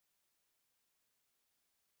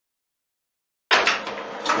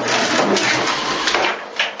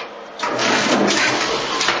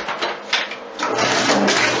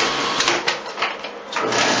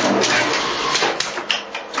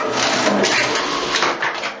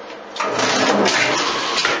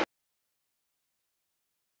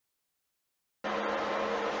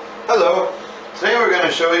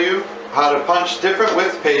how to punch different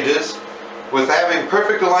width pages with having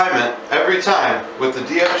perfect alignment every time with the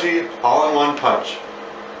DFG all-in-one punch.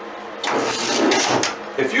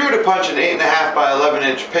 If you were to punch an 8.5 by 11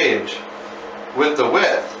 inch page with the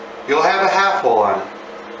width, you'll have a half hole on it.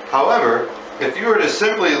 However, if you were to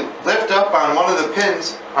simply lift up on one of the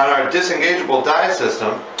pins on our disengageable die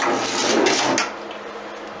system,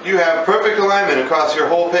 you have perfect alignment across your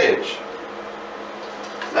whole page.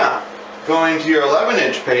 Now, going to your 11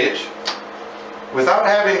 inch page, without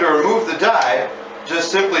having to remove the die,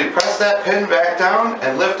 just simply press that pin back down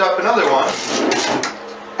and lift up another one,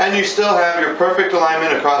 and you still have your perfect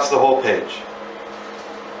alignment across the whole page.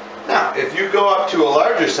 Now, if you go up to a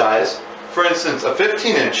larger size, for instance a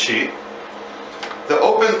 15 inch sheet, the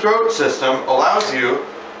open throat system allows you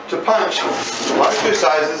to punch larger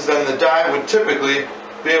sizes than the die would typically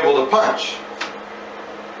be able to punch.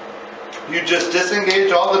 You just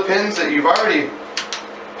disengage all the pins that you've already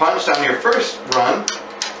punched on your first run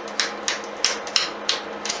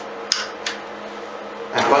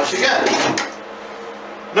and punch again.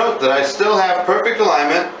 Note that I still have perfect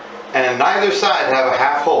alignment and neither side have a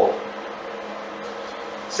half hole.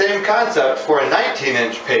 Same concept for a 19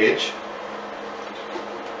 inch page.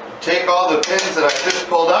 Take all the pins that I just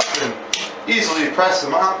pulled up and easily press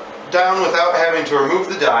them down without having to remove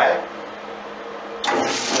the die.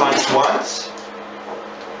 Punch once,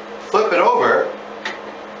 flip it over,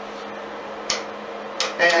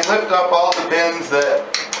 and lift up all the pins that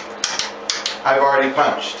I've already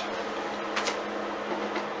punched.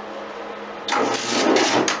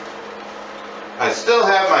 I still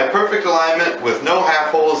have my perfect alignment with no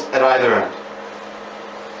half holes at either end.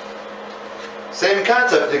 Same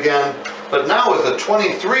concept again, but now with a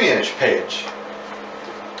 23 inch page.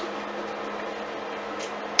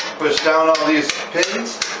 Push down all these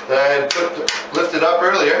pins that I had lifted up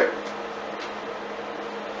earlier.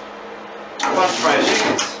 Punch my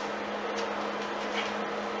sheets.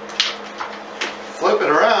 Flip it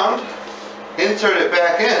around, insert it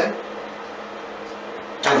back in,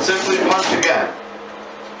 and simply punch again.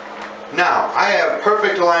 Now, I have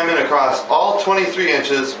perfect alignment across all 23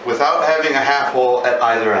 inches without having a half hole at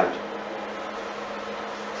either end.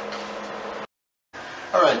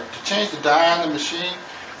 Alright, to change the die on the machine,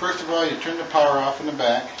 first of all you turn the power off in the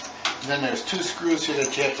back, and then there's two screws here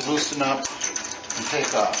that you have to loosen up and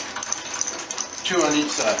take off. Two on each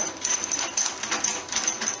side.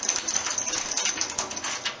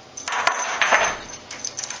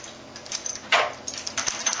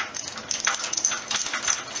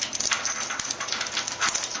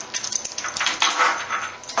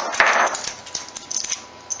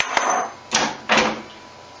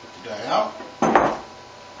 Die out.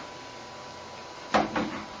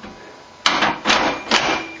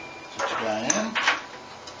 Put your die in.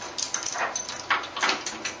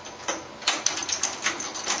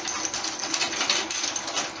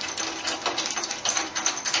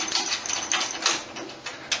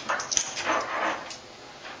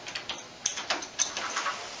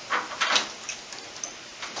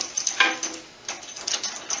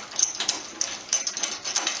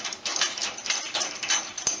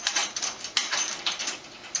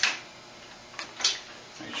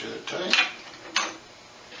 Make sure they're tight.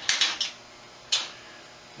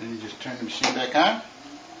 Then you just turn the machine back on.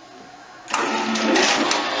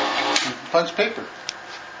 And punch paper.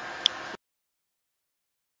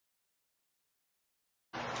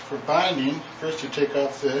 For binding, first you take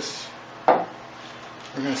off this. We're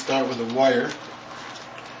going to start with a wire.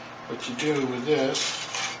 What you do with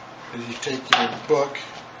this is you take your book,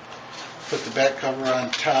 put the back cover on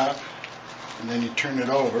top, and then you turn it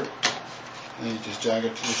over. And then you just jog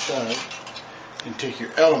it to the side. And take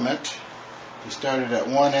your element, you start it at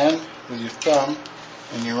one end with your thumb,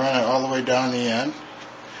 and you run it all the way down the end,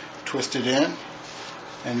 twist it in,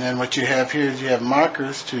 and then what you have here is you have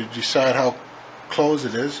markers to decide how close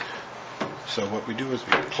it is. So what we do is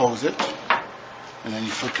we close it, and then you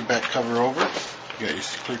flip the back cover over, you got your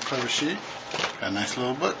clear cover sheet, got a nice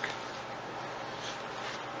little book.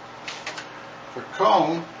 For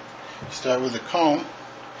cone, you start with a cone.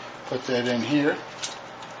 Put that in here,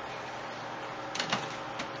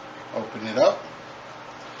 open it up,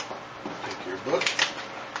 take your book,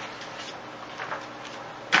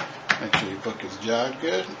 make sure your book is jogged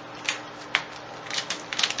good,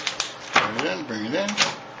 put it in, bring it in,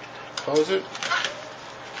 close it,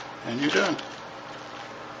 and you're done.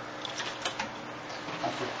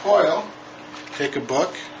 Now for coil, take a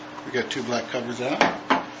book, we got two black covers on it,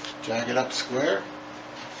 jog it up square,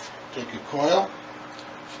 take a coil,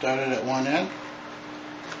 start it at one end,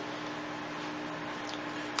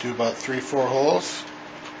 do about 3-4 holes,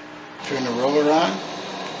 turn the roller on,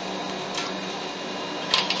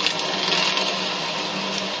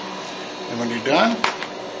 when you're done,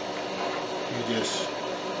 you just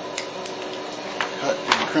cut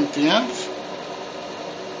and crimp the ends,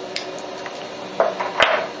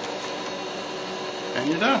 and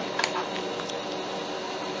you're done.